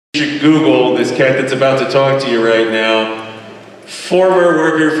Google this cat that's about to talk to you right now. Former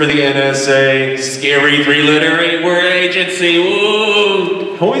worker for the NSA, scary three-letter word agency,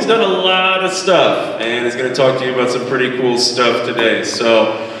 woo! Homie's done a lot of stuff, and is gonna talk to you about some pretty cool stuff today.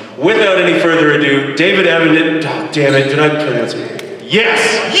 So, without any further ado, David Evenden, oh, damn it, did I pronounce it?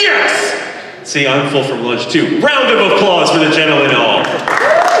 Yes, yes! See, I'm full from lunch too. Round of applause for the gentlemen all.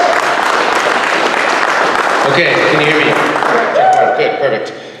 Okay, can you hear me? Good,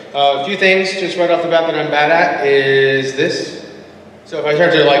 perfect. A few things just right off the bat that I'm bad at is this. So if I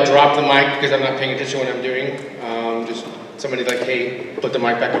start to like drop the mic because I'm not paying attention to what I'm doing, just somebody like, hey, put the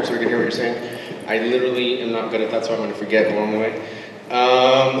mic back up so we can hear what you're saying. I literally am not good at that, so I'm going to forget along the way.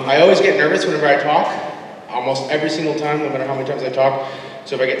 I always get nervous whenever I talk, almost every single time, no matter how many times I talk.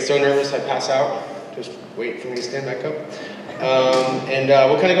 So if I get so nervous, I pass out. Just wait for me to stand back up.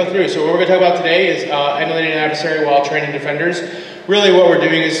 We'll kind of go through. So what we're going to talk about today is emulating an adversary while training defenders. Really what we're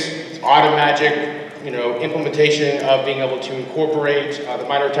doing is automatic, implementation of being able to incorporate the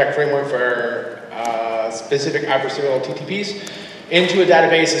MITRE ATT&CK framework for specific adversarial TTPs into a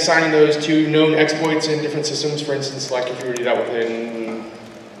database, assigning those to known exploits in different systems. For instance, like if you were to do that within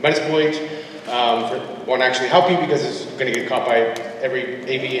Metasploit, won't actually help you because it's going to get caught by every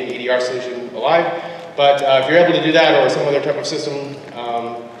AV and EDR solution alive. But if you're able to do that or some other type of system,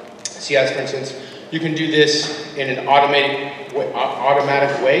 CS for instance, you can do this in an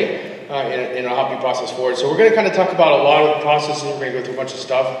automatic way. And it'll help you process forward. So we're going to kind of talk about a lot of the processes. We're going to go through a bunch of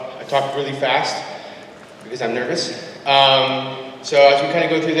stuff. I talk really fast because I'm nervous. So as we kind of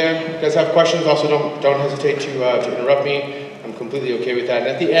go through there, if you guys have questions, also don't hesitate to interrupt me. I'm completely okay with that.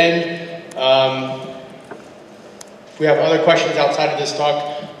 And at the end, if we have other questions outside of this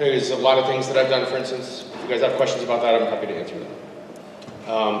talk, there's a lot of things that I've done, for instance. If you guys have questions about that, I'm happy to answer them,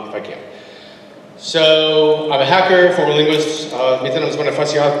 if I can. So, I'm a hacker, former linguist. میتونم زبان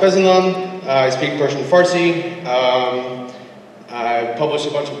فارسی حرف بزنم. I speak Persian Farsi. I published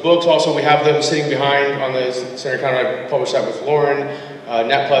a bunch of books. Also, we have them sitting behind on the center counter. I published that with Lauren,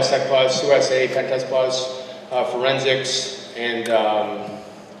 Net Plus, Tech Plus, USA, Pentest Plus, Forensics, and a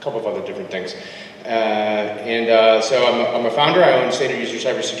couple of other different things. So I'm a founder. I own State of User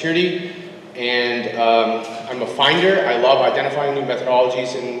Cybersecurity. And I'm a finder. I love identifying new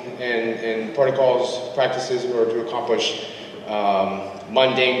methodologies and protocols, practices in order to accomplish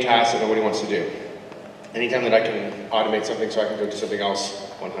mundane tasks that nobody wants to do. Anytime that I can automate something so I can go do something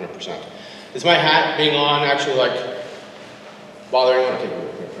else, 100%. Is my hat being on actually like bothering? Okay,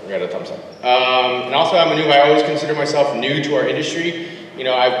 we got a thumbs up. And also I'm a noob. I always consider myself new to our industry.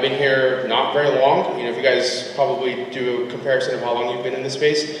 I've been here not very long. If you guys probably do a comparison of how long you've been in this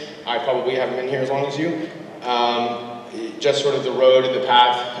space, I probably haven't been here as long as you. Just sort of the road and the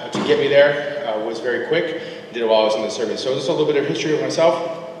path to get me there was very quick. Did it while I was in the service. So just a little bit of history of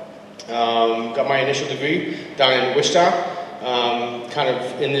myself. Got my initial degree down in Wichita. Kind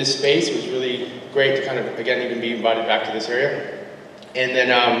of in this space. It was really great to kind of, again, even be invited back to this area. And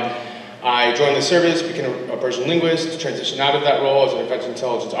then I joined the service, became a Persian linguist, transitioned out of that role as an offensive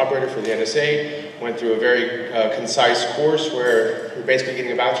intelligence operator for the NSA, went through a very concise course where you're basically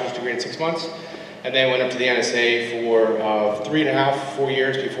getting a bachelor's degree in 6 months, and then went up to the NSA for 3.5, 4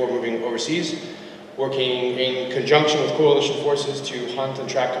 years before moving overseas, working in conjunction with coalition forces to hunt and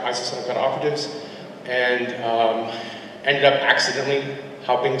track ISIS and Al-Qaeda operatives, and ended up accidentally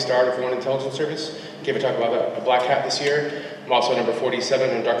helping start a foreign intelligence service. Gave a talk about a black hat this year. I'm also number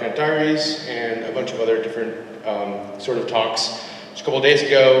 47 on Darknet Diaries and a bunch of other different sort of talks. Just a couple of days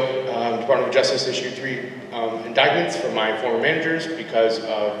ago, Department of Justice issued 3 indictments for my former managers because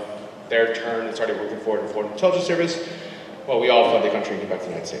of their turn and started working for the Foreign Intelligence Service. Well, we all fled the country and came back to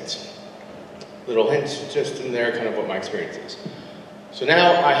the United States. Little hints just in there, kind of what my experience is. So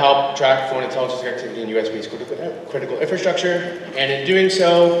now I help track foreign intelligence activity in US-based critical infrastructure, and in doing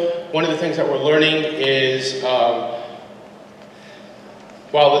so, one of the things that we're learning is,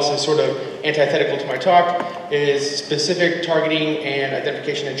 while this is sort of antithetical to my talk, is specific targeting and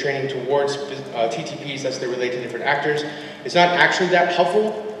identification and training towards TTPs as they relate to different actors. It's not actually that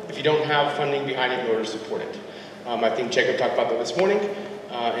helpful if you don't have funding behind it in order to support it. I think Jacob talked about that this morning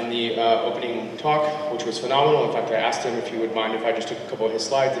in the opening talk, which was phenomenal. In fact, I asked him if he would mind if I just took a couple of his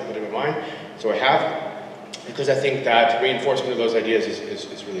slides and put them in mine. So I have, because I think that reinforcement of those ideas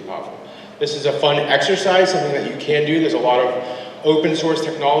is really powerful. This is a fun exercise, something that you can do. There's a lot of open source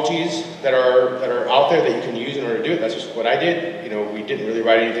technologies that are out there that you can use in order to do it. That's just what I did. We didn't really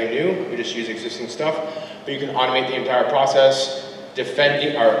write anything new. We just used existing stuff. But you can automate the entire process,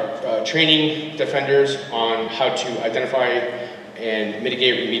 training defenders on how to identify and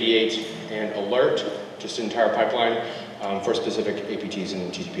mitigate, remediate, and alert, just an entire pipeline. for specific APTs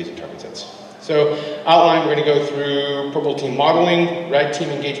and TTPs and target sets. So outline, we're going to go through purple team modeling, red team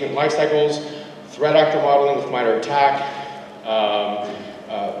engagement life cycles, threat actor modeling with MITRE ATT&CK,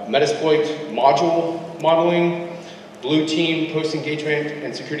 Metasploit module modeling, blue team post-engagement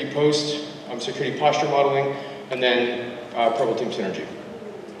and security security posture modeling, and then purple team synergy.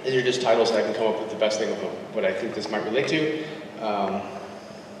 These are just titles that I can come up with the best thing of what I think this might relate to.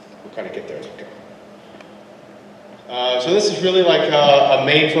 We'll kind of get there as we go. So this is really like a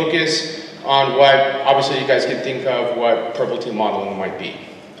main focus on what, obviously you guys can think of what purple team modeling might be.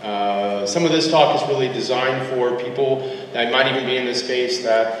 Some of this talk is really designed for people that might even be in this space,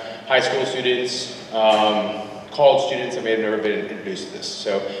 that high school students, college students that may have never been introduced to this.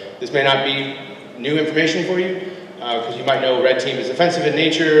 So this may not be new information for you, because you might know red team is offensive in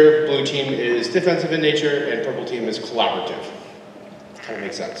nature, blue team is defensive in nature, and purple team is collaborative. Kind of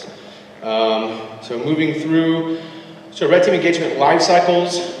makes sense. So moving through, so red team engagement life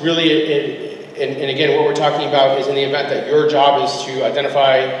cycles, really, and again, what we're talking about is in the event that your job is to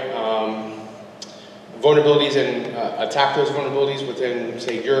identify vulnerabilities and attack those vulnerabilities within,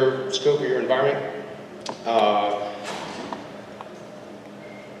 say, your scope or your environment.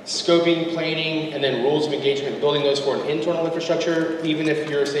 Scoping, planning, and then rules of engagement, building those for an internal infrastructure, even if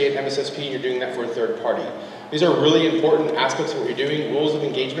you're, say, an MSSP and you're doing that for a third party. These are really important aspects of what you're doing. Rules of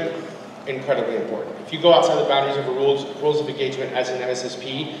engagement, incredibly important. If you go outside the boundaries of the rules of engagement as an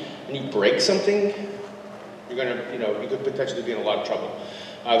MSSP and you break something, you're gonna, you could potentially be in a lot of trouble.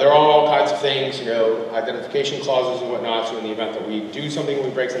 There are all kinds of things, identification clauses and whatnot, so in the event that we do something, we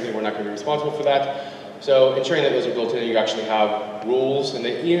break something, we're not gonna be responsible for that. So ensuring that those are built in, you actually have rules, and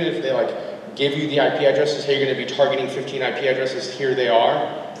they, even if they give you the IP addresses, hey, you're gonna be targeting 15 IP addresses, here they are,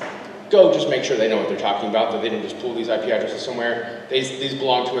 go just make sure they know what they're talking about, that they didn't just pull these IP addresses somewhere. These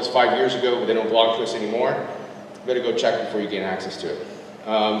belonged to us 5 years ago, but they don't belong to us anymore. You better go check before you gain access to it.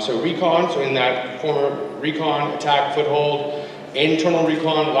 So recon, so in that former recon, attack, foothold, internal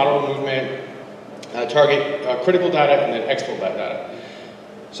recon, lateral movement, target critical data, and then exploit that data.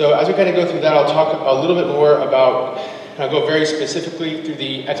 So as we kind of go through that, I'll talk a little bit more about, I'll go very specifically through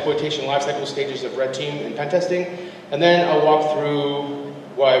the exploitation lifecycle stages of red team and pen testing, and then I'll walk through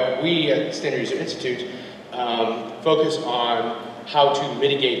what we at Standard User Institute focus on how to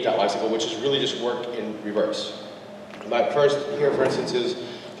mitigate that lifecycle, which is really just work in reverse. But first, here for instance is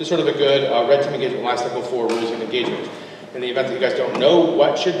just sort of a good red team engagement lifecycle for rules of engagement. In the event that you guys don't know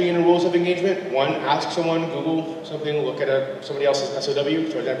what should be in the rules of engagement, one, ask someone, Google something, look at somebody else's SOW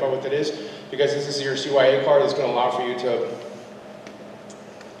to identify what that is, because this is your CYA card that's going to allow for you to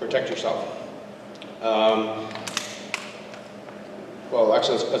protect yourself. Well,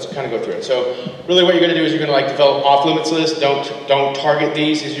 actually, let's kind of go through it. So really what you're going to do is you're going to develop off-limits list. Don't target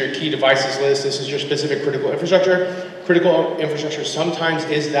these. These are your key devices list. This is your specific critical infrastructure. Critical infrastructure sometimes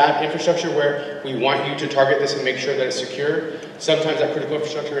is that infrastructure where we want you to target this and make sure that it's secure. Sometimes that critical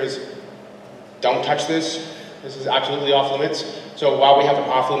infrastructure is, don't touch this. This is absolutely off-limits. So while we have an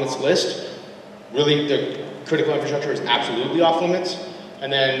off-limits list, really the critical infrastructure is absolutely off-limits.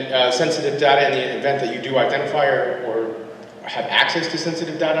 And then sensitive data, in the event that you do identify or have access to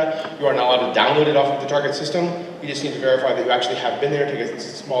sensitive data, you are not allowed to download it off of the target system. You just need to verify that you actually have been there, take a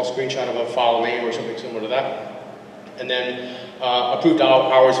small screenshot of a file name or something similar to that. And then approved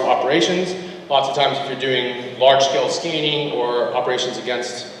hours of operations. Lots of times if you're doing large-scale scanning or operations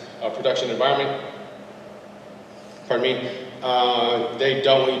against a production environment, they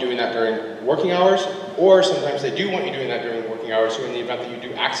don't want you doing that during working hours, or sometimes they do want you doing that during working hours, so in the event that you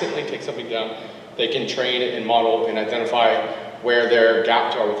do accidentally take something down, they can train and model and identify where their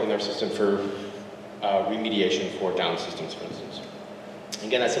gaps are within their system for remediation for down systems, for instance.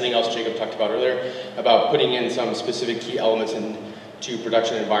 Again, that's something else Jacob talked about earlier, about putting in some specific key elements into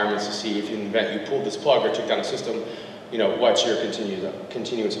production environments to see if in the event you pulled this plug or took down a system, what's your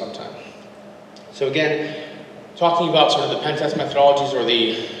continuous uptime. So again, talking about sort of the pen test methodologies or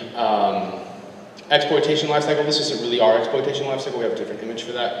the exploitation lifecycle. This isn't really our exploitation lifecycle, we have a different image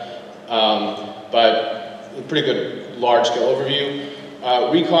for that. But a pretty good large-scale overview.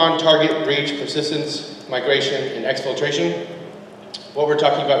 Recon, target, breach, persistence, migration, and exfiltration. What we're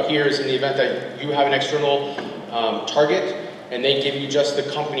talking about here is in the event that you have an external target and they give you just the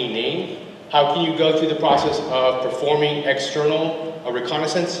company name, how can you go through the process of performing external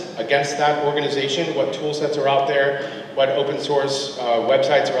reconnaissance against that organization? What tool sets are out there? What open source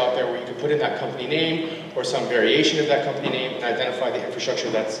websites are out there where you can put in that company name or some variation of that company name and identify the infrastructure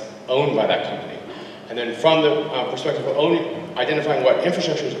that's owned by that company. And then from the perspective of identifying what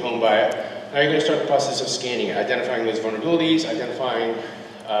infrastructure is owned by it, now you're going to start the process of scanning it, identifying those vulnerabilities, identifying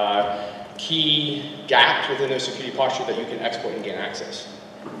key gaps within their security posture that you can exploit and gain access.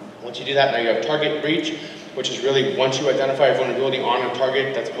 Once you do that, now you have target breach, which is really once you identify a vulnerability on a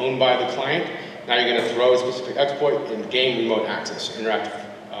target that's owned by the client, now you're going to throw a specific exploit and gain remote access, interactive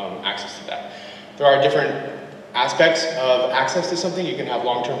access to that. There are different aspects of access to something. You can have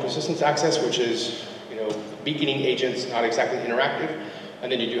long-term persistence access, which is beaconing agents, not exactly interactive.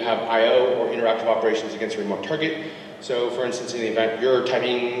 And then you do have I/O or interactive operations against a remote target. So for instance, in the event you're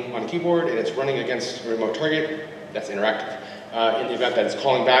typing on a keyboard and it's running against a remote target, that's interactive. In the event that it's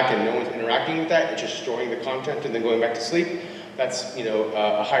calling back and no one's interacting with that, it's just storing the content and then going back to sleep, that's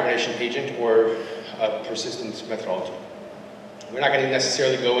a hibernation agent or a persistence methodology. We're not going to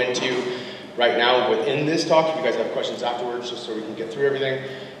necessarily go into right now within this talk. If you guys have questions afterwards, just so we can get through everything.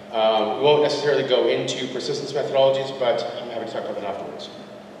 We won't necessarily go into persistence methodologies, but I'm happy to talk about that afterwards.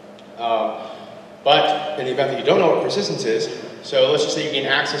 But in the event that you don't know what persistence is, so let's just say you gain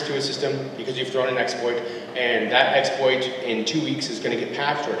access to a system because you've thrown an exploit, and that exploit in 2 weeks is going to get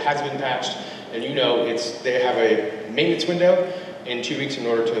patched, or it has been patched, and they have a maintenance window in 2 weeks in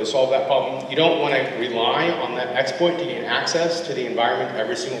order to solve that problem. You don't want to rely on that exploit to gain access to the environment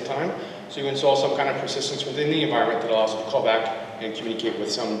every single time, so you install some kind of persistence within the environment that allows you to call back and communicate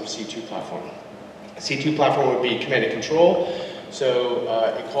with some C2 platform. A C2 platform would be command and control, so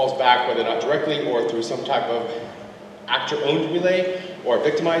it calls back whether or not directly or through some type of actor-owned relay or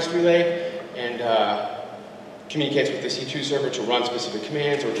victimized relay, and communicates with the C2 server to run specific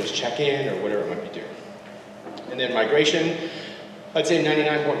commands or just check in or whatever it might be doing. And then migration, I'd say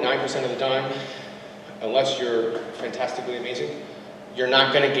 99.9% of the time, unless you're fantastically amazing, you're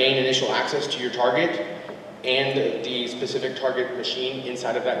not going to gain initial access to your target and the specific target machine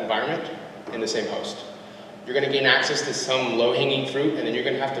inside of that environment in the same host. You're going to gain access to some low-hanging fruit, and then you're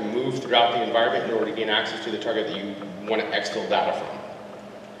going to have to move throughout the environment in order to gain access to the target that you want to exfil data from.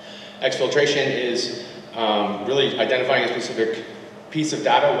 Exfiltration is really identifying a specific piece of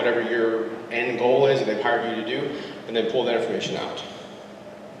data, whatever your end goal is that they've hired you to do, and then pull that information out.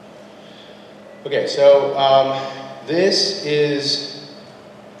 Okay, so this is,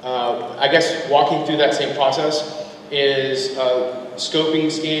 I guess, walking through that same process is scoping,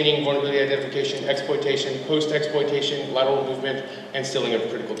 scanning, vulnerability identification, exploitation, post-exploitation, lateral movement, and stealing of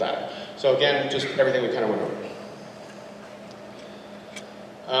critical data. So again, just everything we kind of went over.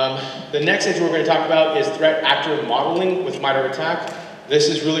 The next stage we're going to talk about is threat actor modeling with MITRE ATT&CK. This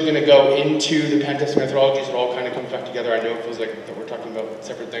is really going to go into the pen test methodologies. It all kind of comes back together. I know it feels like that we're talking about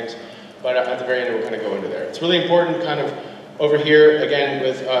separate things, but at the very end we'll kind of go into there. It's really important kind of over here, again,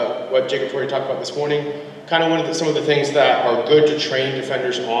 with what Jacob already talked about this morning, kind of some of the things that are good to train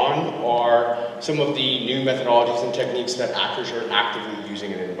defenders on are some of the new methodologies and techniques that actors are actively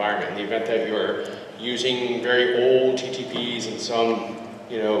using in an environment. In the event that you're using very old TTPs and some,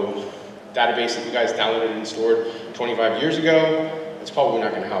 database that you guys downloaded and stored 25 years ago, it's probably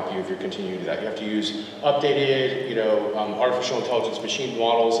not going to help you if you're continuing to do that. You have to use updated, artificial intelligence machine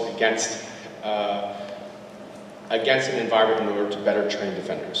models against an environment in order to better train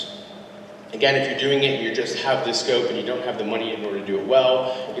defenders. Again, if you're doing it and you just have this scope and you don't have the money in order to do it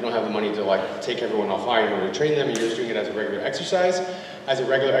well, you don't have the money to take everyone offline in order to train them, and you're just doing it as a regular exercise. As a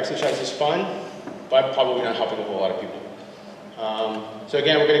regular exercise is fun, but probably not helping a whole lot of people. So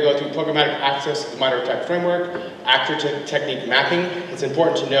again, we're going to go through programmatic access to the MITRE ATT&CK framework, actor technique mapping. It's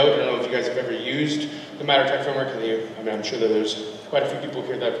important to note, I don't know if you guys have ever used the MITRE ATT&CK framework. I'm sure that there's quite a few people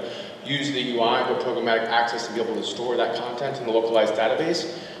here that have used the UI or programmatic access to be able to store that content in a localized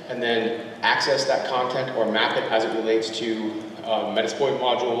database and then access that content or map it as it relates to Metasploit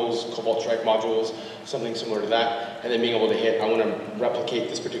modules, Cobalt Strike modules, something similar to that, and then being able to hit, I want to replicate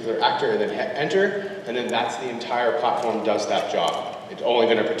this particular actor, and then hit enter, and then that's the entire platform does that job. It's only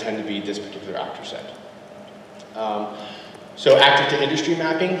going to pretend to be this particular actor set. So actor to industry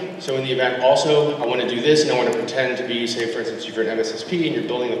mapping. So in the event also, I want to do this, and I want to pretend to be, say for instance, if you're an MSSP and you're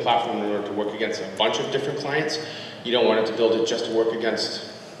building the platform in order to work against a bunch of different clients, you don't want it to build it just to work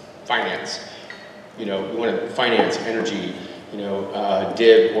against finance. We want to finance, energy,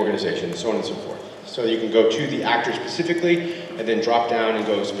 DIB organizations, so on and so forth. So you can go to the actor specifically and then drop down and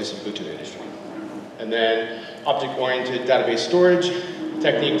go specifically to the industry. And then object-oriented database storage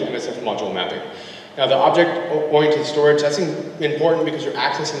technique to MSF module mapping. Now the object-oriented storage, that's important because you're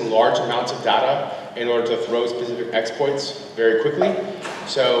accessing large amounts of data in order to throw specific exploits very quickly.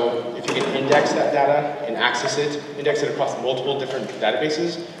 So if you can index that data and access it, index it across multiple different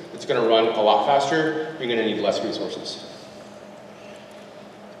databases, it's going to run a lot faster. You're going to need less resources.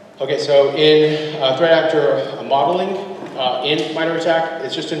 Okay, so in threat actor modeling, in MITRE ATT&CK,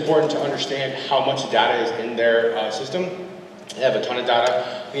 it's just important to understand how much data is in their system. They have a ton of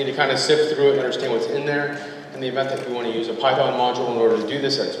data. we need to kind of sift through it and understand what's in there. In the event that we want to use a Python module in order to do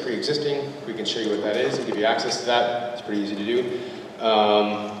this, that's pre-existing. We can show you what that is and give you access to that. It's pretty easy to do.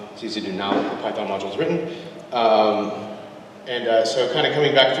 It's easy to do now that the Python module is written. So kind of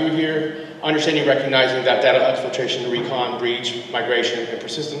coming back through here, understanding, recognizing that data exfiltration, recon, breach, migration, and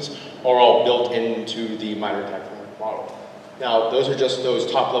persistence are all built into the MITRE ATT&CK framework model. Now, those are just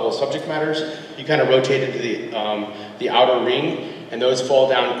those top-level subject matters. You kind of rotate into the outer ring, and those fall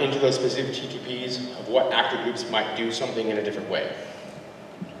down into those specific TTPs of what actor groups might do something in a different way.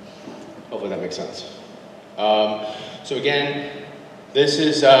 Hopefully that makes sense. So again, this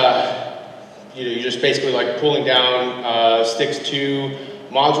is you're just basically like pulling down sticks to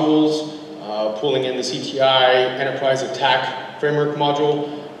modules, pulling in the CTI Enterprise Attack Framework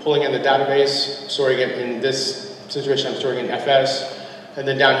module, pulling in the database, storing it in this situation, I'm storing in FS, and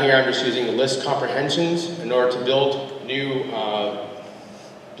then down here I'm just using list comprehensions in order to build new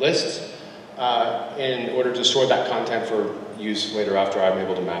lists in order to store that content for use later after I'm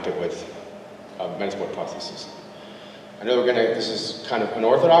able to map it with Metasploit processes. I know this is kind of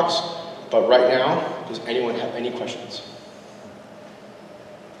unorthodox, but right now, does anyone have any questions?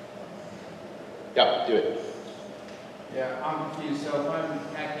 Yeah, do it. Yeah, I'm confused. So if I'm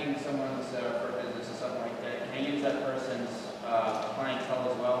hacking someone's for business or something like that, can I use that person's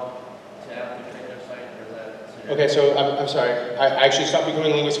clientele as well to infiltrate their site? Or is that okay, so I'm sorry. I actually stopped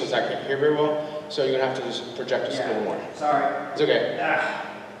becoming a linguist because I can't hear very well, so you're going to have to just project just a little more. Sorry. It's okay.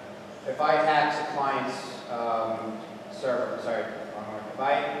 If I hack a client's server, sorry, if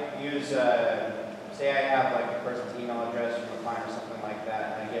I use, say I have like a person's email address from a client or something like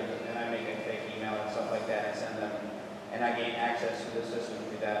that, and I make a fake email and stuff like that and send them, and I gain access to the system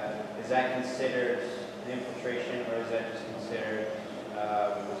through that, is that considered an infiltration, or is that just considered,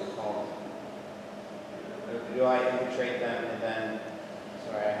 what's it called? Do I infiltrate them and then,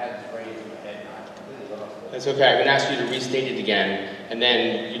 sorry, I had this phrase in my head now. That's okay, I'm going to ask you to restate it again, and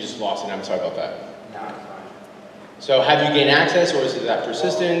then you just lost it, I'm sorry about that. No, it's fine. So have you gained access, or is it that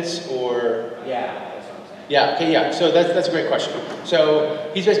persistence, or? Yeah, that's what I'm saying. Yeah, okay, yeah, so that's a great question. So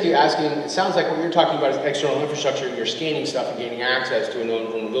he's basically asking, it sounds like what you're talking about is external infrastructure, and you're scanning stuff and gaining access to a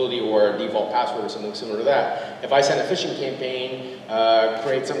known vulnerability or a default password or something similar to that. If I send a phishing campaign,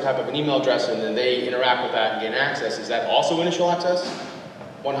 create some type of an email address, and then they interact with that and gain access, is that also initial access?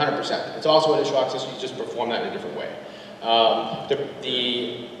 100%. It's also initial access, you just perform that in a different way.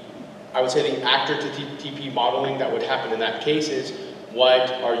 I would say the actor to TP modeling that would happen in that case is, what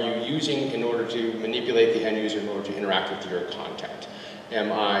are you using in order to manipulate the end user in order to interact with your content?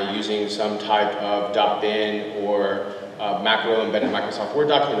 Am I using some type of .bin or macro embedded Microsoft Word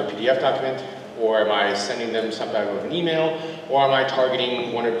document or PDF document? Or am I sending them some type of an email? Or am I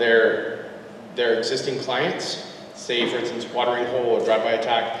targeting one of their existing clients? Say, for instance, watering hole or drive-by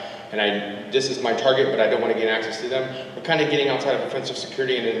attack, and this is my target, but I don't want to gain access to them. We're kind of getting outside of offensive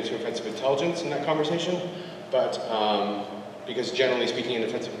security and into offensive intelligence in that conversation, but because generally speaking in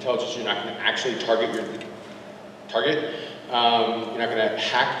offensive intelligence, you're not going to actually target your target. You're not going to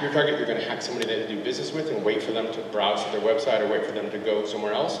hack your target, you're going to hack somebody that you do business with and wait for them to browse to their website or wait for them to go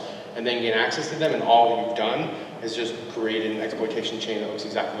somewhere else and then gain access to them, and all you've done is just created an exploitation chain that looks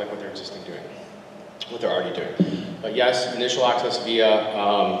exactly like what they're existing doing, what they're already doing. But yes, initial access via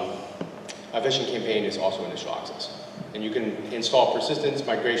a phishing campaign is also initial access. And you can install persistence,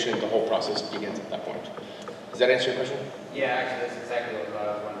 migration, the whole process begins at that point. Does that answer your question? Yeah, actually, that's exactly what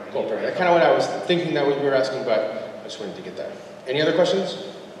I was wondering. Cool, perfect. That's kind of what I was thinking that we were asking, but I just wanted to get that. Any other questions?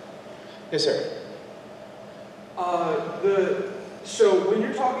 Yes, sir. So when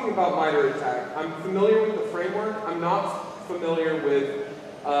you're talking about MITRE ATT&CK, I'm familiar with the framework. I'm not familiar with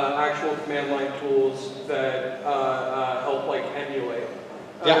actual command line tools that help like emulate.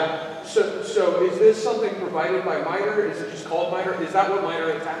 Yeah. So is this something provided by MITRE? Is it just called MITRE? Is that what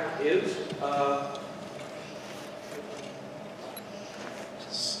MITRE ATT&CK is?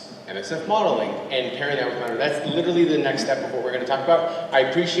 NSF modeling and pairing that with MITRE. That's literally the next step of what we're going to talk about. I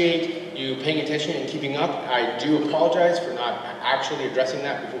appreciate you paying attention and keeping up. I do apologize for not actually addressing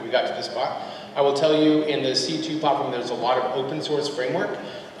that before we got to this spot. I will tell you, in the C2 platform, there's a lot of open source framework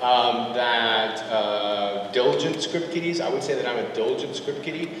diligent script kiddies. I would say that I'm a diligent script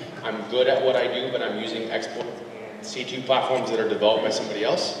kiddie. I'm good at what I do, but I'm using exploit C2 platforms that are developed by somebody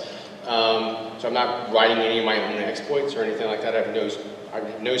else. So I'm not writing any of my own exploits or anything like that. I have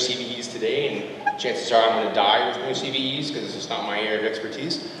no CVEs today, and chances are I'm going to die with no CVEs because it's just not my area of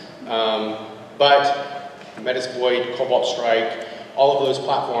expertise. But Metasploit, Cobalt Strike, all of those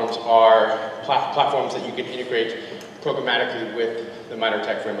platforms are platforms that you can integrate programmatically with the MITRE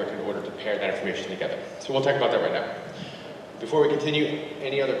ATT&CK framework in order to pair that information together. So we'll talk about that right now. Before we continue,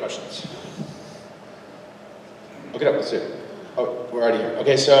 any other questions? Look it up, let's see. Oh, we're already here.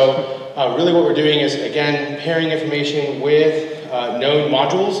 Okay, so really what we're doing is, again, pairing information with known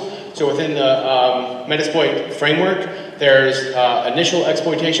modules. So within the Metasploit framework, there's initial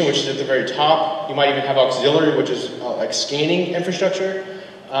exploitation, which is at the very top. You might even have auxiliary, which is like scanning infrastructure.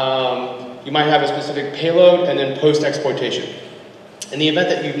 You might have a specific payload, and then post-exploitation. In the event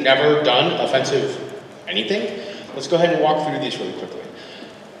that you've never done offensive anything, let's go ahead and walk through these really quickly.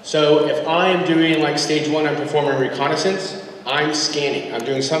 So if I'm doing like stage 1, I'm performing reconnaissance, I'm scanning. I'm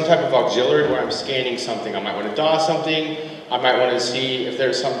doing some type of auxiliary where I'm scanning something. I might want to DOS something. I might want to see if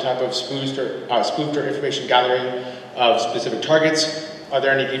there's some type of spoofed or information gathering of specific targets. Are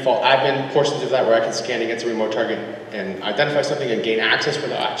there any default admin portions of that where I can scan against a remote target and identify something and gain access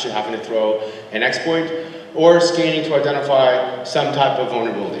without actually having to throw an exploit? Or scanning to identify some type of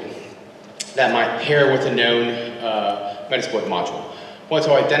vulnerability that might pair with a known Metasploit module. Once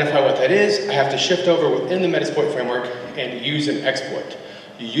I identify what that is, I have to shift over within the Metasploit framework and use an exploit.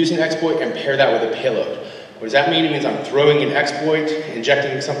 You use an exploit and pair that with a payload. What does that mean? It means I'm throwing an exploit,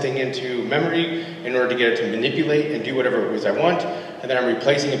 injecting something into memory in order to get it to manipulate and do whatever it was I want, and then I'm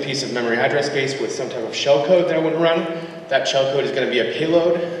replacing a piece of memory address space with some type of shellcode that I want to run. That shellcode is going to be a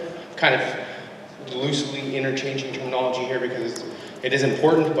payload, kind of loosely interchanging terminology here because it is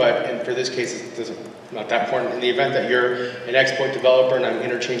important, but for this case, it's not that important. In the event that you're an exploit developer and I'm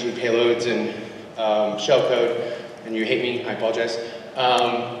interchanging payloads and shellcode, and you hate me, I apologize.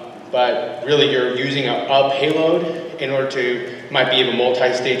 But really, you're using a payload in order to, might be a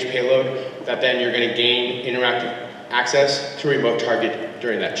multi-stage payload that then you're going to gain interactive access to a remote target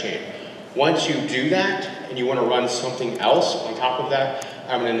during that chain. Once you do that, and you want to run something else on top of that,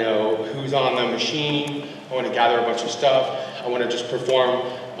 I'm going to know who's on the machine, I want to gather a bunch of stuff, I want to just perform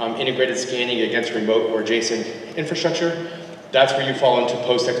integrated scanning against remote or adjacent infrastructure. That's where you fall into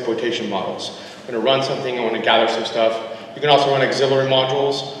post-exploitation models. I'm going to run something, I want to gather some stuff. You can also run auxiliary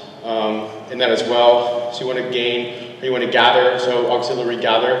modules in that as well. So you want to gain, or you want to gather, so auxiliary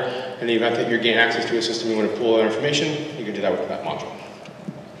gather. In the event that you gain access to a system, you want to pull that information, you can do that with that module.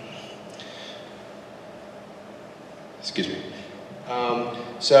 Excuse me.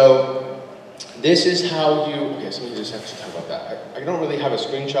 So this is how you, okay, so let me just actually talk about that. I don't really have a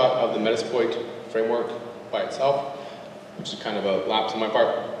screenshot of the Metasploit framework by itself, which is kind of a lapse on my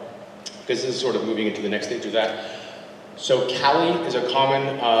part, because this is sort of moving into the next stage of that. So Kali is a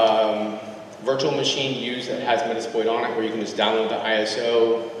common virtual machine used that has Metasploit on it, where you can just download the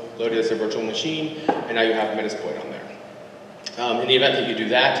ISO, load it as a virtual machine, and now you have Metasploit on there. In the event that you do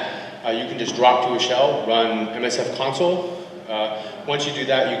that, you can just drop to a shell, run MSF console. Once you do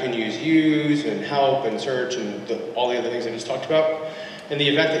that, you can use and help and search and all the other things I just talked about. In the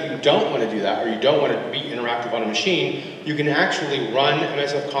event that you don't want to do that, or you don't want to be interactive on a machine, you can actually run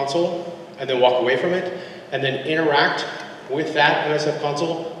MSF console and then walk away from it, and then interact with that MSF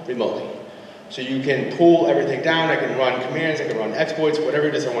console remotely. So you can pull everything down, I can run commands, I can run exploits, whatever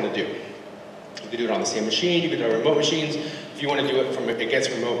it is I want to do. You can do it on the same machine, you can do it on remote machines. If you want to do it from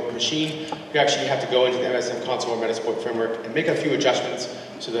against a remote machine, you actually have to go into the MSF console or Metasploit framework and make a few adjustments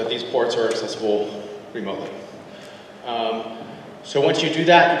so that these ports are accessible remotely. So once you do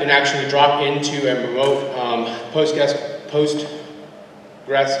that, you can actually drop into a remote Postgres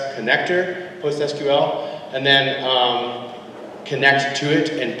connector, PostSQL, and then connect to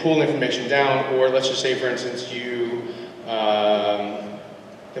it and pull information down. Or let's just say, for instance, you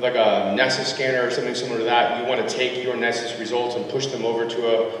have like a Nessus scanner or something similar to that. You want to take your Nessus results and push them over to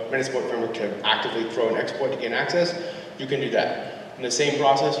a Metasploit framework to actively throw an exploit to gain access. You can do that. In the same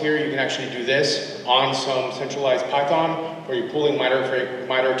process here, you can actually do this on some centralized Python, where you're pulling MITRE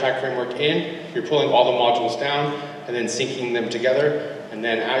ATT&CK framework in, you're pulling all the modules down, and then syncing them together. And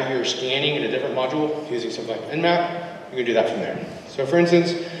then as you're scanning in a different module, using something like Nmap, you can do that from there. So for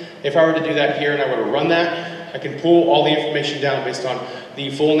instance, if I were to do that here and I were to run that, I can pull all the information down based on the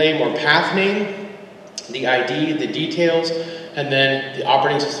full name or path name, the ID, the details, and then the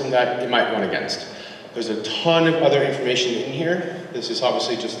operating system that it might run against. There's a ton of other information in here. This is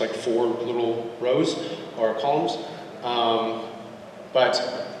obviously just like 4 little rows or columns.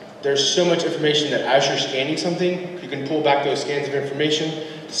 But there's so much information that as you're scanning something, you can pull back those scans of information,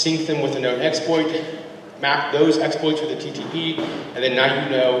 sync them with a known exploit, map those exploits with a TTP, and then now you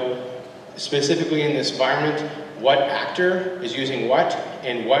know specifically in this environment what actor is using what,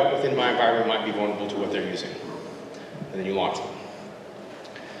 and what within my environment might be vulnerable to what they're using. And then you launch them.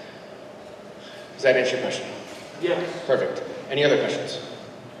 Does that answer your question? Yes. Perfect. Any other questions?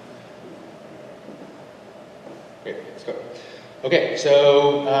 Great, let's go. Okay,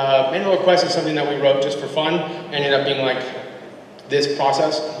 so manual request is something that we wrote just for fun. Ended up being like this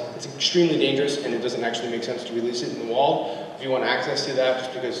process. It's extremely dangerous, and it doesn't actually make sense to release it in the wild. If you want access to that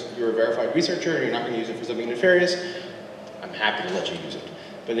just because you're a verified researcher and you're not going to use it for something nefarious, I'm happy to let you use it.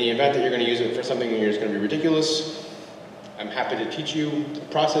 But in the event that you're going to use it for something that's going to be ridiculous, I'm happy to teach you the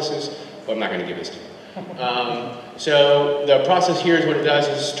processes, but I'm not going to give this to you. So the process here is what it does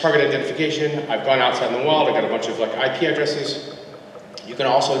is target identification. I've gone outside in the wild. I've got a bunch of like IP addresses. You can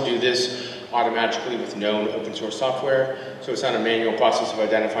also do this automatically with known open source software. So it's not a manual process of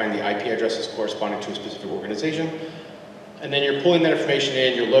identifying the IP addresses corresponding to a specific organization. And then you're pulling that information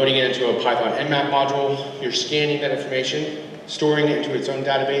in, you're loading it into a Python Nmap module, you're scanning that information, storing it into its own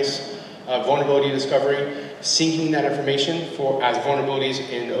database, vulnerability discovery, syncing that information as vulnerabilities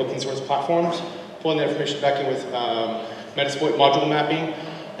in open source platforms, pulling that information back in with Metasploit module mapping,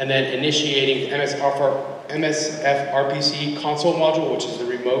 and then initiating MSFRPC console module, which is the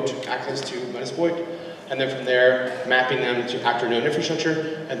remote access to Metasploit, and then from there, mapping them to actor known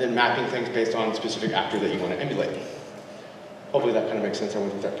infrastructure, and then mapping things based on specific actor that you want to emulate. Hopefully that kind of makes sense. I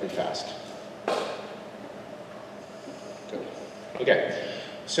went through that pretty fast. Good. Okay.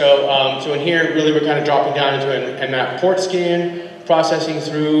 So in here, really we're kind of dropping down into an Nmap port scan, processing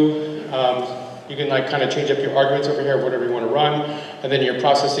through. You can like kind of change up your arguments over here, whatever you want to run, and then you're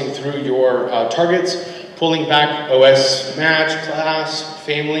processing through your targets, pulling back OS match, class,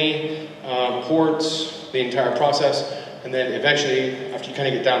 family, ports, the entire process, and then eventually, after you kind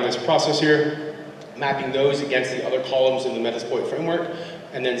of get down this process here, mapping those against the other columns in the Metasploit framework,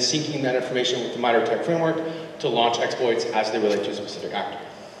 and then syncing that information with the MITRE ATT&CK framework to launch exploits as they relate to a specific actor.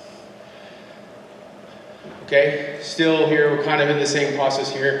 Okay, still here, we're kind of in the same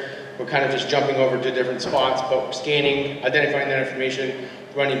process here. We're kind of just jumping over to different spots, but we're scanning, identifying that information,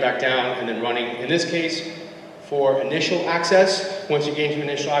 running back down, and then running. In this case, for initial access, once you gain to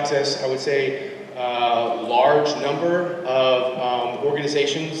initial access, I would say a large number of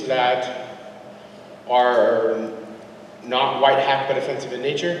organizations that are not white hat but offensive in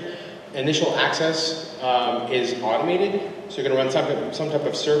nature. Initial access is automated, so you're going to run some type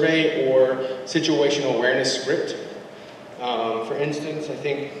of survey or situational awareness script. For instance, I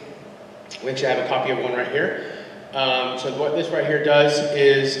think we actually have a copy of one right here. So what this right here does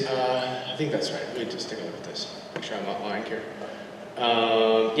is, I think that's right. Let me just take a look at this. Make sure I'm not lying here.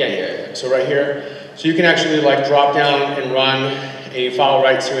 Yeah. So right here, so you can actually like drop down and run a file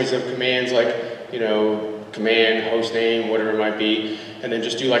write series of commands like, you know, command, host name, whatever it might be, and then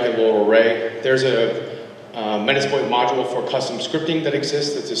just do like a little array. There's a Metasploit module for custom scripting that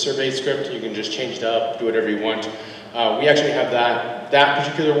exists. It's a survey script. You can just change it up, do whatever you want. We actually have that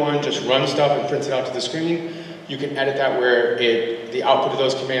particular one just runs stuff and prints it out to the screen. You can edit that where the output of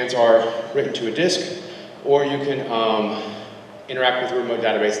those commands are written to a disk, or you can interact with a remote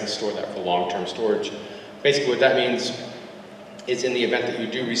database and store that for long-term storage. Basically what that means is in the event that you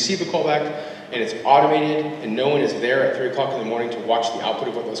do receive a callback and it's automated and no one is there at 3 o'clock in the morning to watch the output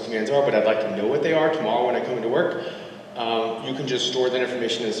of what those commands are, but I'd like to know what they are tomorrow when I come into work, you can just store that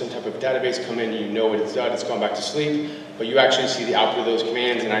information in some type of database, come in, you know what it's done, it's gone back to sleep, but you actually see the output of those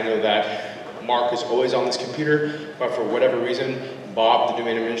commands, and I know that Mark is always on this computer, but for whatever reason, Bob, the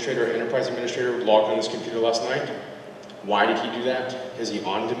domain administrator or enterprise administrator, logged on this computer last night. Why did he do that? Is he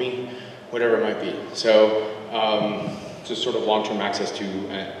on to me? Whatever it might be. So, just sort of long-term access to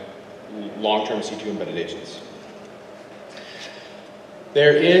long-term C2 embedded agents.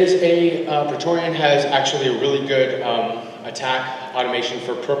 There is Praetorian has actually a really good attack automation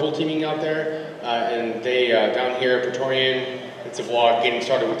for purple teaming out there. And they, down here, Praetorian, it's a blog getting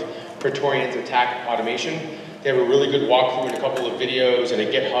started with Praetorian's attack automation. They have a really good walkthrough and a couple of videos and a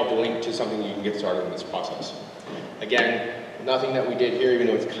GitHub link to something you can get started in this process. Again, nothing that we did here, even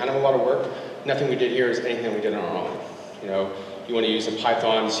though it's kind of a lot of work, nothing we did here is anything that we did on our own. You know, you want to use a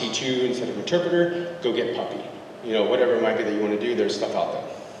Python C2 instead of interpreter, go get Puppy. You know, whatever it might be that you want to do, there's stuff out there.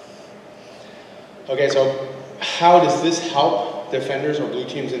 Okay, so how does this help defenders or blue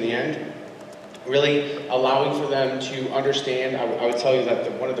teams in the end? Really allowing for them to understand, I would tell you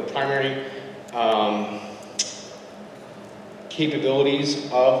that one of the primary capabilities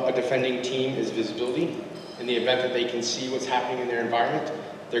of a defending team is visibility. In the event that they can see what's happening in their environment,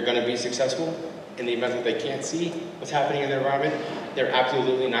 they're going to be successful. In the event that they can't see what's happening in their environment, they're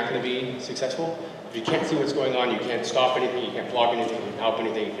absolutely not going to be successful. If you can't see what's going on, you can't stop anything, you can't block anything, you can't help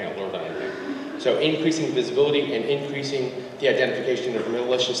anything, you can't alert on anything. So increasing visibility and increasing the identification of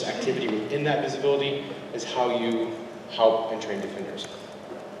malicious activity within that visibility is how you help and train defenders.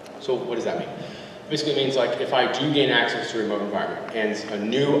 So what does that mean? Basically means like if I do gain access to a remote environment and a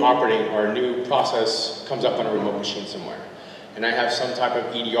new operating or a new process comes up on a remote machine somewhere, and I have some type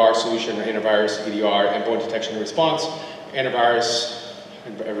of EDR solution, antivirus, EDR, endpoint detection and response, antivirus, I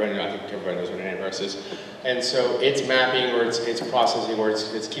think everybody knows what an antivirus is. And so it's mapping or it's processing or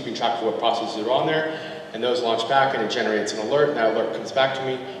it's keeping track of what processes are on there, and those launch back and it generates an alert, and that alert comes back to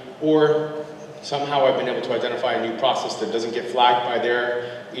me. Or somehow I've been able to identify a new process that doesn't get flagged by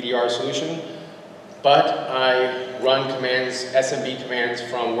their EDR solution, but I run commands, SMB commands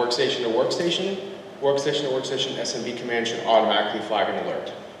from workstation to workstation. Workstation to workstation, SMB command should automatically flag an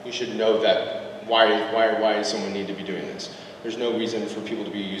alert. You should know that why does someone need to be doing this? There's no reason for people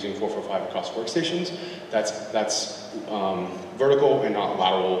to be using 445 across workstations. That's vertical and not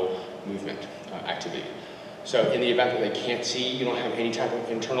lateral movement activity. So in the event that they can't see, you don't have any type of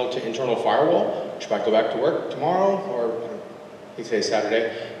internal to internal firewall, you should go back to work tomorrow, or I think today's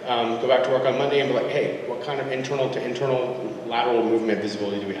Saturday, go back to work on Monday and be like, hey, what kind of internal to internal lateral movement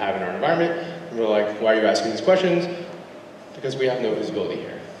visibility do we have in our environment? And we're like, why are you asking these questions? Because we have no visibility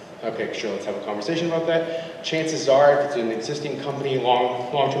here. Okay, sure, let's have a conversation about that. Chances are, if it's an existing company,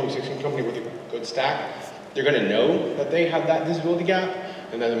 long-term existing company with a good stack, they're gonna know that they have that visibility gap,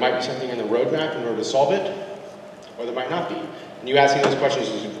 and then there might be something in the roadmap in order to solve it, or there might not be. And you asking those questions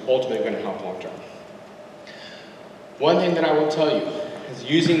is ultimately gonna help long-term. One thing that I will tell you is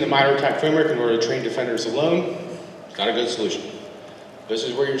using the MITRE ATT&CK framework in order to train defenders alone is not a good solution. This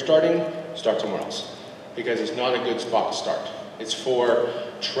is where you're starting, start somewhere else. Because it's not a good spot to start. It's for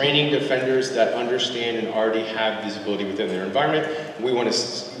training defenders that understand and already have visibility within their environment. We want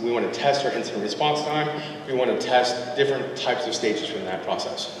to test our incident response time. We want to test different types of stages from that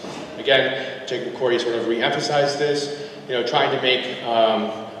process. Again, Jacob Corey sort of re-emphasized this, trying to make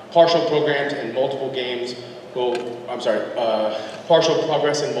partial programs in multiple games, partial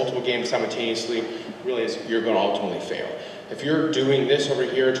progress in multiple games simultaneously, really you're going to ultimately fail. If you're doing this over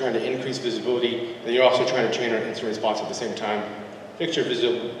here, trying to increase visibility, then you're also trying to train our incident response at the same time, fix your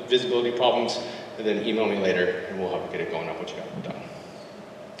visibility problems, and then email me later, and we'll help you get it going up what you got done.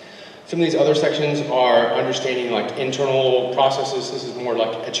 Some of these other sections are understanding like internal processes. This is more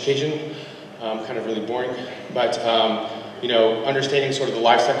like education, kind of really boring, but understanding sort of the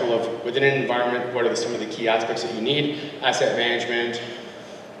life cycle of within an environment, what are some of the key aspects that you need, asset management.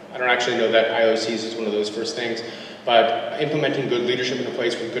 I don't actually know that IOCs is one of those first things, but implementing good leadership in a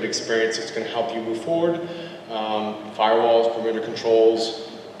place with good experience that's going to help you move forward. Firewalls, perimeter controls,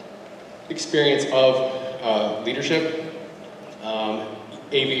 experience of leadership,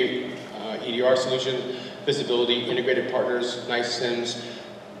 AV, EDR solution, visibility, integrated partners, nice SIMs,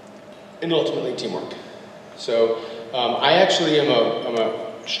 and ultimately teamwork. So I actually am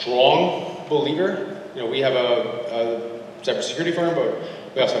a strong believer. We have a cybersecurity firm, but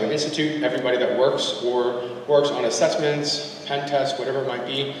we also have an institute. Everybody that works or works on assessments, pen tests, whatever it might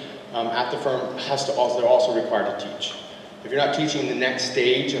be, at the firm they're also required to teach. If you're not teaching the next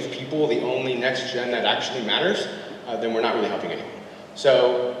stage of people, the only next gen that actually matters, then we're not really helping anyone.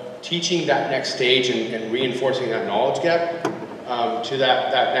 So teaching that next stage and reinforcing that knowledge gap to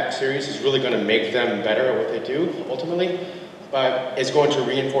that next series is really going to make them better at what they do, ultimately. But it's going to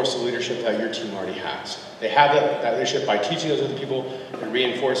reinforce the leadership that your team already has. They have that leadership by teaching those other people. It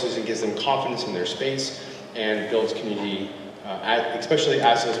reinforces and gives them confidence in their space and builds community, especially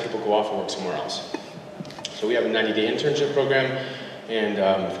as those people go off and work somewhere else. So we have a 90-day internship program, and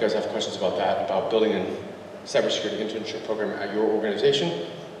if you guys have questions about that, about building a cybersecurity internship program at your organization,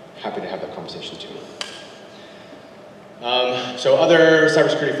 happy to have that conversation too. So other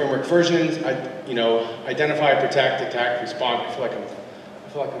cybersecurity framework versions, identify, protect, attack, respond. I feel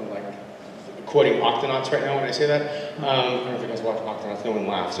like I'm like quoting Octonauts right now when I say that. I don't know if you guys watch Octonauts. No one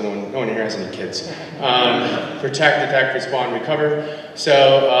laughs. So no one here has any kids. Protect, attack, respond, recover.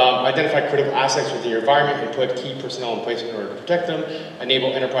 So identify critical assets within your environment and put key personnel in place in order to protect them.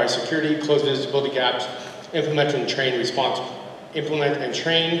 Enable enterprise security. Close visibility gaps. Implement and train response. Implement and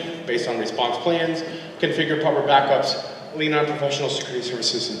train based on response plans. Configure proper backups. Lean on professional security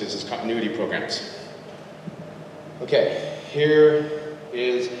services and business continuity programs. Okay, here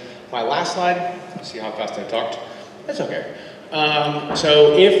is my last slide. See how fast I talked? That's okay.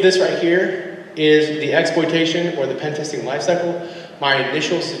 So if this right here is the exploitation or the pen testing lifecycle, my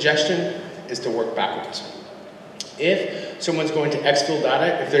initial suggestion is to work backwards. If someone's going to exfil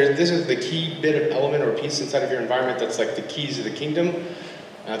data, if this is the key bit of element or piece inside of your environment that's like the keys of the kingdom,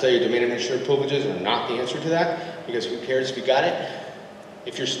 and I'll tell you, domain administrator privileges are not the answer to that, because who cares if you got it?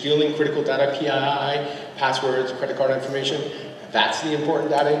 If you're stealing critical data, PII, passwords, credit card information, that's the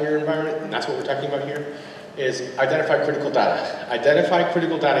important data in your environment, and that's what we're talking about here, is identify critical data. Identify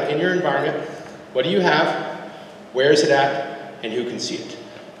critical data in your environment. What do you have? Where is it at? And who can see it?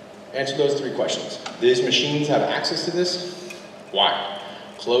 Answer those three questions. These machines have access to this. Why?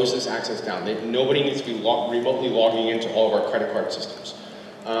 close this access down. Nobody needs to be remotely logging into all of our credit card systems.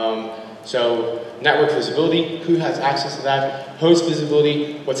 So network visibility, who has access to that? Host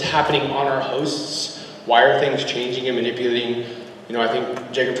visibility, what's happening on our hosts? Why are things changing and manipulating? You know, I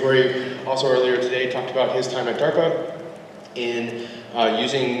think Jacob Torrey also earlier today talked about his time at DARPA in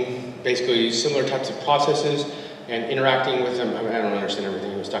using basically similar types of processes and interacting with them. I mean, I don't understand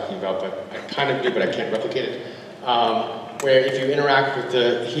everything he was talking about, but I kind of do, but I can't replicate it. Where if you interact with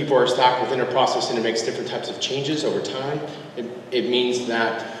the heap or stack within a process and it makes different types of changes over time, it means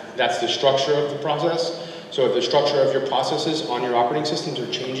that that's the structure of the process. So if the structure of your processes on your operating systems are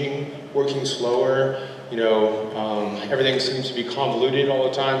changing, working slower, you know, everything seems to be convoluted all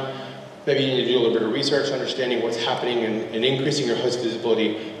the time, maybe you need to do a little bit of research, understanding what's happening, and increasing your host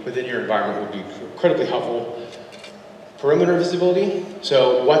visibility within your environment would be critically helpful. Perimeter visibility,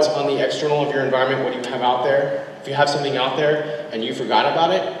 so what's on the external of your environment, what do you have out there? If you have something out there and you forgot about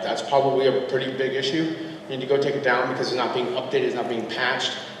it, that's probably a pretty big issue. You need to go take it down because it's not being updated, it's not being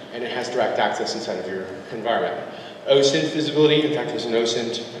patched, and it has direct access inside of your environment. OSINT visibility, in fact there's an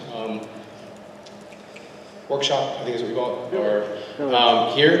OSINT workshop, I think is what we call it,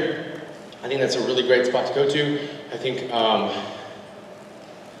 or here. I think that's a really great spot to go to. I think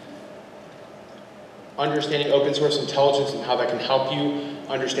understanding open source intelligence and how that can help you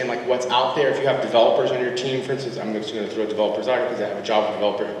understand like what's out there. If you have developers on your team, for instance, I'm just going to throw developers out because I have a Java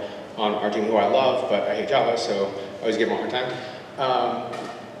developer on our team who I love, but I hate Java, so I always give him a hard time.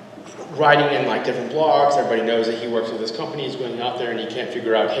 Writing in like different blogs, everybody knows that he works with this company, he's going out there and he can't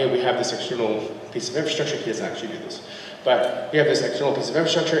figure out, hey, we have this external piece of infrastructure. He doesn't actually do this. But we have this external piece of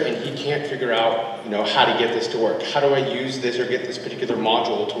infrastructure and he can't figure out, you know, how to get this to work. How do I use this or get this particular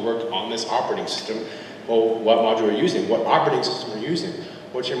module to work on this operating system? Well, what module are you using? What operating system are you using?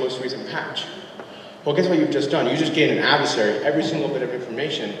 What's your most recent patch? Well, guess what you've just done? You just gained an adversary, every single bit of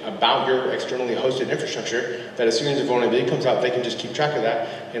information about your externally hosted infrastructure that as soon as a vulnerability comes out, they can just keep track of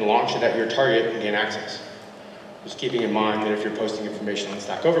that and launch it at your target and gain access. Just keeping in mind that if you're posting information on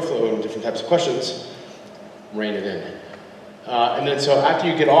Stack Overflow and different types of questions, rein it in. And then so after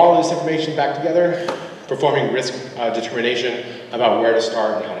you get all of this information back together, performing risk determination about where to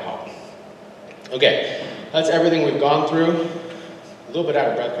start and how to help. Okay, that's everything we've gone through. A little bit out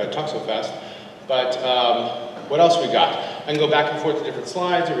of breath because I talk so fast. But what else we got? I can go back and forth to different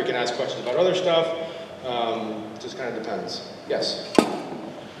slides, or we can ask questions about other stuff. Just kind of depends. Yes?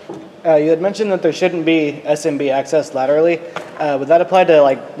 You had mentioned that there shouldn't be SMB access laterally. Would that apply to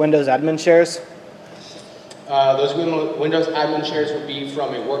like Windows admin shares? Those Windows admin shares would be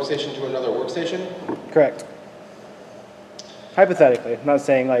from a workstation to another workstation? Correct. Hypothetically, I'm not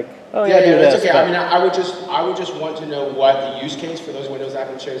saying like, oh yeah, do that's this. Okay. I mean, I would just want to know what the use case for those Windows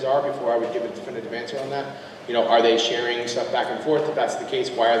admin shares are before I would give a definitive answer on that. You know, are they sharing stuff back and forth? If that's the case,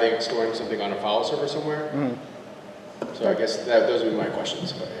 why are they storing something on a file server somewhere? Mm-hmm. So I guess those would be my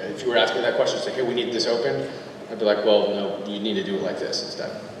questions. But if you were asking that question, say, hey, we need this open, I'd be like, well, no, you need to do it like this instead.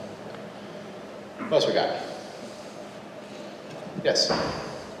 What else we got? Yes?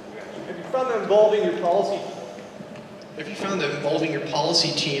 Have you found that involving your policy? Have you found that involving your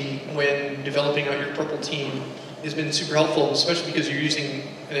policy team when developing out your purple team has been super helpful, especially because you're using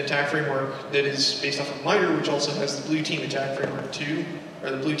an attack framework that is based off of MITRE, which also has the blue team attack framework too,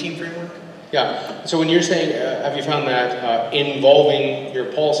 or the blue team framework? Yeah, so when you're saying, have you found that involving your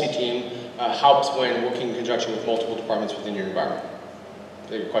policy team helps when working in conjunction with multiple departments within your environment? Is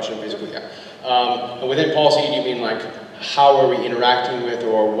that your question, basically? Yeah. And within policy, do you mean like, how are we interacting with,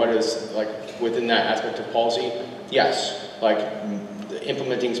 or what is, like, within that aspect of policy? Yes, like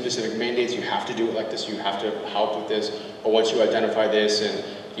implementing specific mandates, you have to do it like this, you have to help with this, or once you identify this and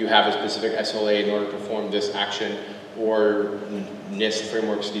you have a specific SLA in order to perform this action, or NIST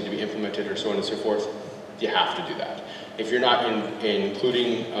frameworks need to be implemented, or so on and so forth, you have to do that. If you're not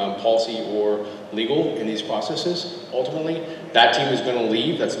including policy or legal in these processes, ultimately, that team is going to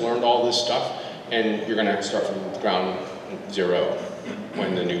leave that's learned all this stuff, and you're going to start from ground zero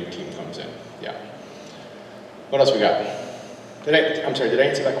when the new team comes in. Yeah. What else we got? I'm sorry, did I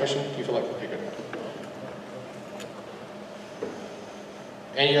answer that question? Do you feel like, okay, good.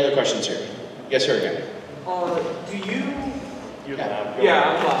 Any other questions here? Yes, sir, again. Do you... You're loud. Yeah,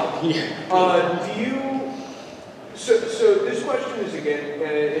 I'm loud. Yeah. Do you... So this question is, again,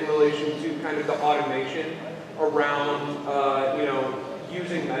 in relation to kind of the automation around, you know,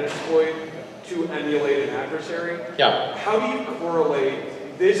 using Metasploit to emulate an adversary. Yeah. How do you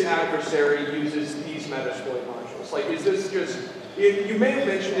correlate this adversary uses these Metasploit modules? Like, is this just... You may have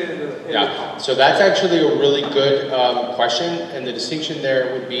mentioned it in the talk. So that's actually a really good question, and the distinction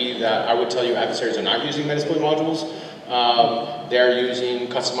there would be that I would tell you adversaries are not using Metasploit modules. They're using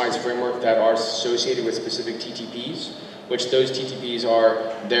customized framework that are associated with specific TTPs, which those TTPs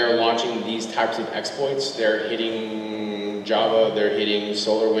are, they're launching these types of exploits. They're hitting Java, they're hitting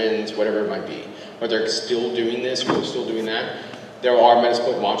SolarWinds, whatever it might be. Or they're still doing this, or they're still doing that. There are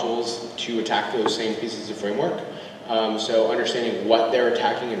Metasploit modules to attack those same pieces of framework. So understanding what they're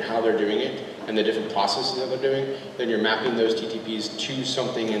attacking and how they're doing it, and the different processes that they're doing, then you're mapping those TTPs to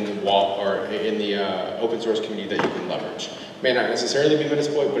something in the wall or in the open source community that you can leverage. May not necessarily be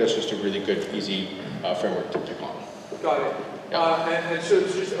Metasploit, but it's just a really good, easy framework to pick on. Got it. Yeah. And so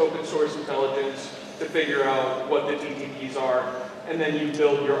it's just open source intelligence to figure out what the TTPs are, and then you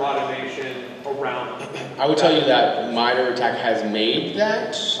build your automation around. I would tell you that MITRE ATT&CK has made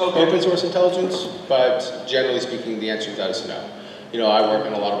that open source intelligence, but generally speaking, the answer to that is no. You know, I work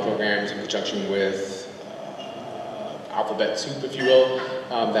on a lot of programs in conjunction with alphabet soup, if you will,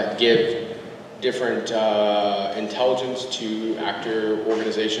 that give different intelligence to actor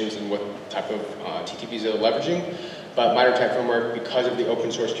organizations and what type of TTPs they're leveraging. But MITRE ATT&CK framework, because of the open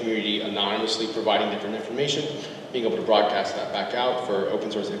source community anonymously providing different information, being able to broadcast that back out for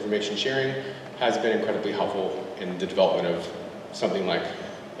open source information sharing has been incredibly helpful in the development of something like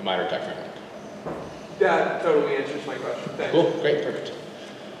the MITRE ATT&CK framework. That totally answers my question. Thanks. Cool, great, perfect.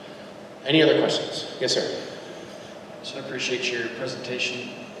 Any other questions? Yes, sir. So I appreciate your presentation.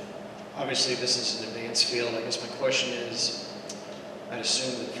 Obviously, this is an advanced field. I guess my question is, I'd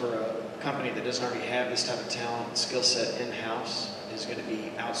assume that for a company that doesn't already have this type of talent and skill set in-house is going to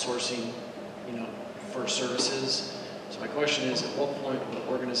be outsourcing, you know, for services. So my question is, at what point will the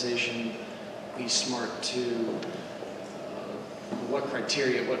organization be smart to, what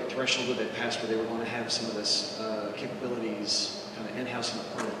criteria, what threshold would they pass where they would want to have some of this capabilities kind of in-house on a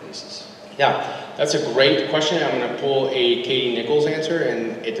permanent basis? Yeah, that's a great question. I'm going to pull a Katie Nichols answer,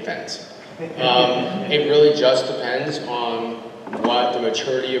 and it depends. It really just depends on what the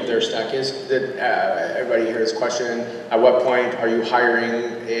maturity of their stack is. That everybody here has question, at what point are you hiring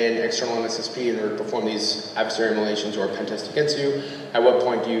an external MSSP in order to perform these adversary emulations or pen test against you? At what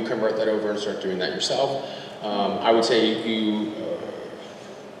point do you convert that over and start doing that yourself? I would say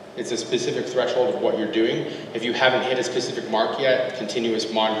it's a specific threshold of what you're doing. If you haven't hit a specific mark yet,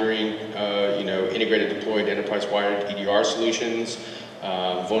 continuous monitoring, integrated deployed enterprise-wide EDR solutions,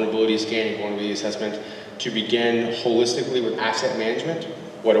 vulnerability scanning, vulnerability assessment, to begin holistically with asset management.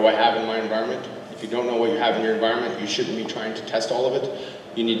 What do I have in my environment? If you don't know what you have in your environment, you shouldn't be trying to test all of it.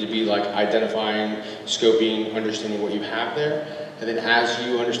 You need to be like identifying, scoping, understanding what you have there. And then as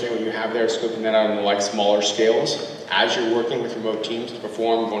you understand what you have there, scoping that out on like smaller scales, as you're working with remote teams to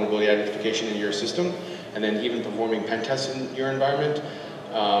perform vulnerability identification in your system, and then even performing pen tests in your environment,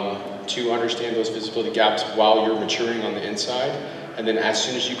 to understand those visibility gaps while you're maturing on the inside. And then as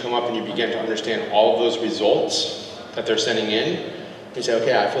soon as you come up and you begin to understand all of those results that they're sending in, you say,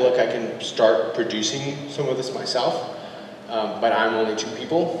 okay, I feel like I can start producing some of this myself, but I'm only 2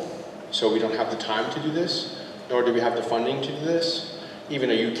 people, so we don't have the time to do this, nor do we have the funding to do this. Even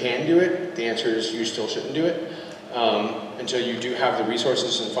though you can do it, the answer is you still shouldn't do it until you do have the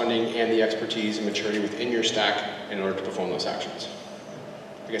resources and funding and the expertise and maturity within your stack in order to perform those actions.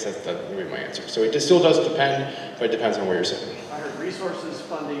 I guess that would be my answer. So it still does depend, but it depends on where you're sitting. I heard resources,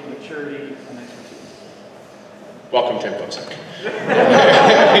 funding, maturity, and expertise. Welcome to InfoSec.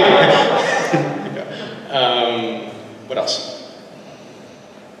 What else?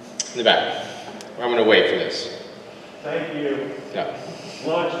 In the back. I'm going to wait for this. Thank you. Yeah.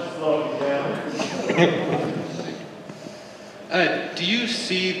 Lunch is slowing down. Do you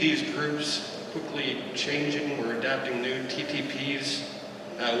see these groups quickly changing or adapting new TTPs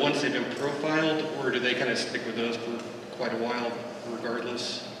once they've been profiled, or do they kind of stick with those for quite a while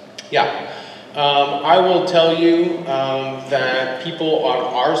regardless? Yeah. I will tell you that people on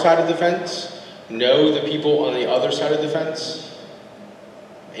our side of the fence know the people on the other side of the fence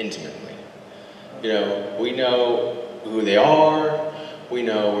intimately. You know, we know who they are, we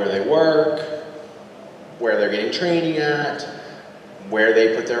know where they work, where they're getting training at, where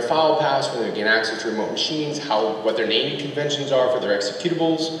they put their file paths, where they gain access to remote machines, what their naming conventions are for their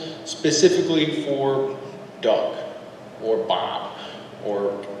executables, specifically for Doug or Bob,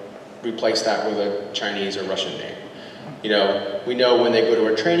 or replace that with a Chinese or Russian name. You know, we know when they go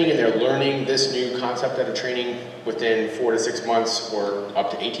to a training and they're learning this new concept at a training within 4 to 6 months or up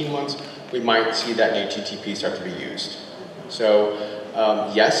to 18 months, we might see that new TTP start to be used. So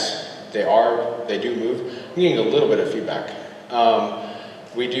yes, they do move. I'm getting a little bit of feedback.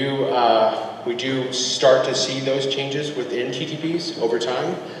 We do start to see those changes within TTPs over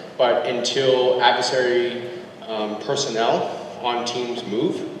time, but until adversary personnel on teams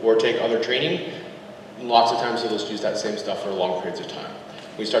move or take other training, lots of times they'll just use that same stuff for long periods of time.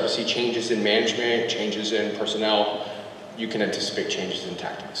 We start to see changes in management, changes in personnel, you can anticipate changes in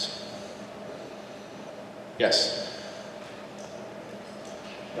tactics. Yes?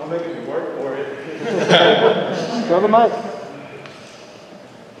 Don't make me work for it. Throw the mic.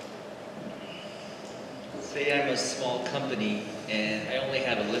 Say I'm a small company and I only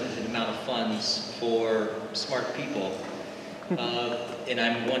have a limited amount of funds for smart people, and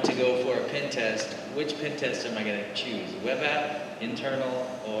I want to go for a pen test. Which pen test am I going to choose? Web app, internal,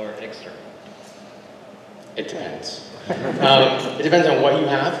 or external? It depends. It depends on what you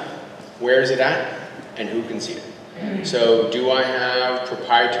have, where is it at, and who can see it. So do I have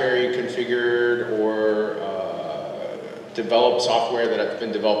proprietary configured or developed software that has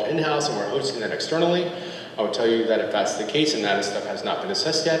been developed in-house and we're hosting that externally? I would tell you that if that's the case and that stuff has not been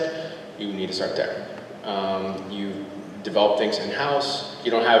assessed yet, you need to start there. You develop things in-house.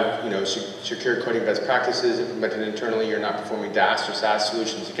 You don't have, secure coding best practices implemented internally. You're not performing DAST or SAS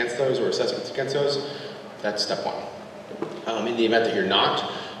solutions against those or assessments against those. That's step one. In the event that you're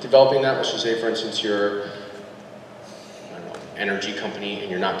not developing that, let's just say, for instance, you're energy company and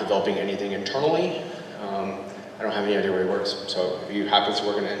you're not developing anything internally. I don't have any idea where it works, so if you happen to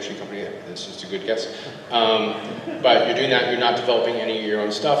work in an energy company, it's just a good guess. But you're doing that, you're not developing any of your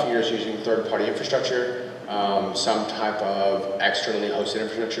own stuff, you're just using third-party infrastructure, some type of externally hosted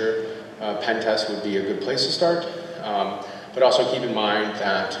infrastructure. Pen test would be a good place to start, but also keep in mind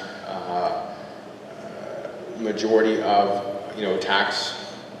that majority of attacks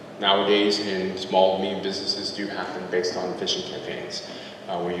nowadays in small to medium businesses do happen based on phishing campaigns,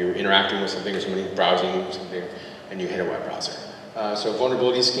 where you're interacting with something or somebody's browsing something and you hit a web browser. So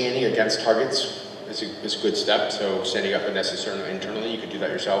vulnerability scanning against targets is a good step. So setting up a necessary internally, you can do that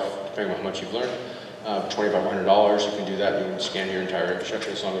yourself, depending on how much you've learned. $2,500, you can do that. You can scan your entire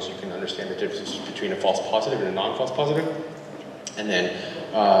infrastructure as long as you can understand the difference between a false positive and a non-false positive. And then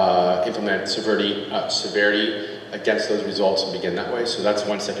implement severity against those results and begin that way. So that's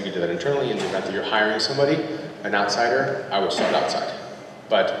one step you can do that internally. In the event that you're hiring somebody, an outsider, I would start outside.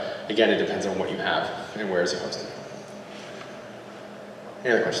 But again, it depends on what you have and where is it hosted.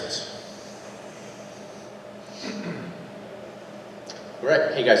 Any other questions? All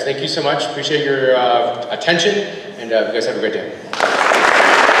right, hey guys, thank you so much. Appreciate your attention, and you guys have a great day.